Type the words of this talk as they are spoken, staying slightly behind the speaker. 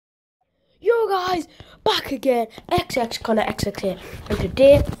guys, back again, XX Connor XX here, and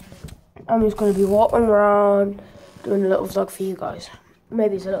today I'm just going to be walking around doing a little vlog for you guys.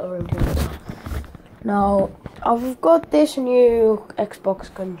 Maybe it's a little room tour. Now, I've got this new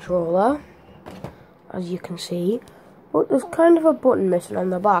Xbox controller, as you can see, but there's kind of a button missing on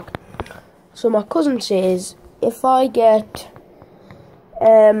the back. So my cousin says if I take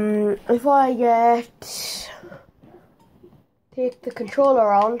the controller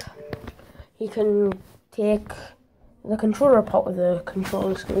around, he can take the controller apart with the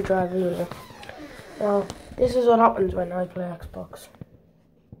controller screwdriver user. Now, this is what happens when I play Xbox.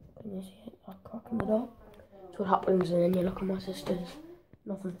 Can you see it? I'm cracking the door. That's what happens, and then you look at my sister's.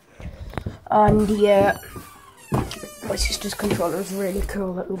 Nothing. And yeah, my sister's controller is really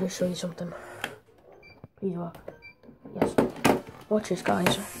cool. Let me just show you something. Please work. Yes. Watch this,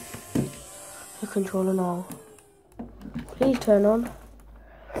 guys. The controller now. Please turn on.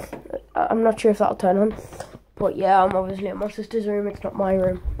 I'm not sure if that'll turn on, but yeah, I'm obviously in my sister's room. It's not my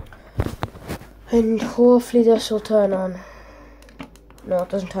room, and hopefully this will turn on. No, it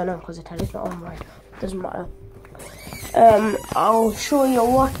doesn't turn on because the telly's not on right. Doesn't matter. I'll show you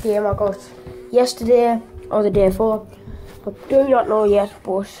what game I got yesterday or the day before. I do not know yet,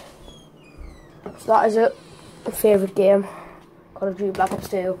 but that is it. My favourite game, Call of Duty Black Ops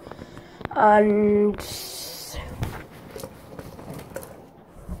 2, and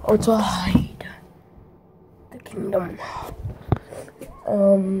outside the kingdom. That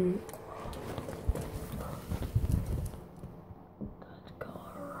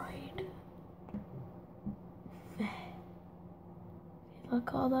car ride. That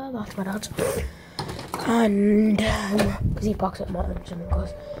car there, that's my dad's. And because he parks at my mansion,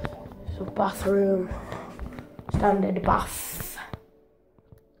 because so bathroom, standard bath,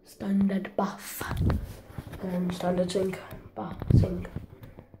 standard sink, bath, sink,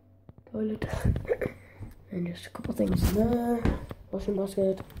 toilet, and just a couple things in there, washing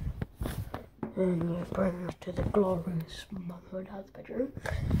basket, and you bring us to the glorious mum and dad's bedroom.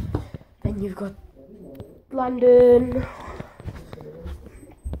 Then you've got London,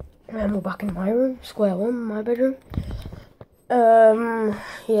 and we're back in my room, square one, my bedroom.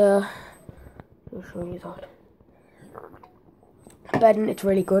 Yeah, I'll show you that. Bedding, it's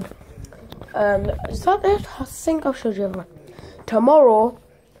really good. Is that it? I think I've showed you everyone. Tomorrow,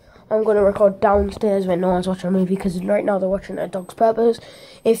 I'm going to record downstairs when no one's watching a movie, because right now they're watching A Dog's Purpose.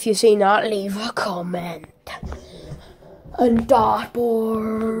 If you've seen that, leave a comment. And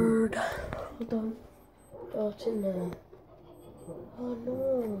dartboard. Hold on. Oh, it's in there. Oh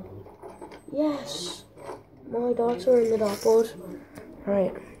no. Yes. My darts are in the dartboard.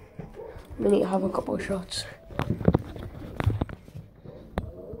 Right. We need to have a couple of shots.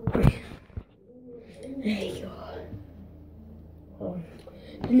 There you go. Oh,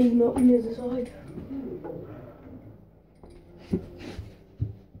 didn't even open the other side.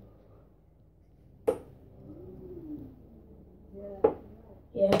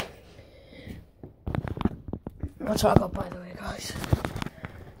 Yeah. That's what I got, by the way, guys.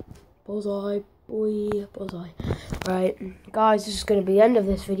 Bullseye, boy, bullseye. Right, guys, this is going to be the end of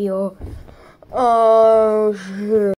this video. Oh,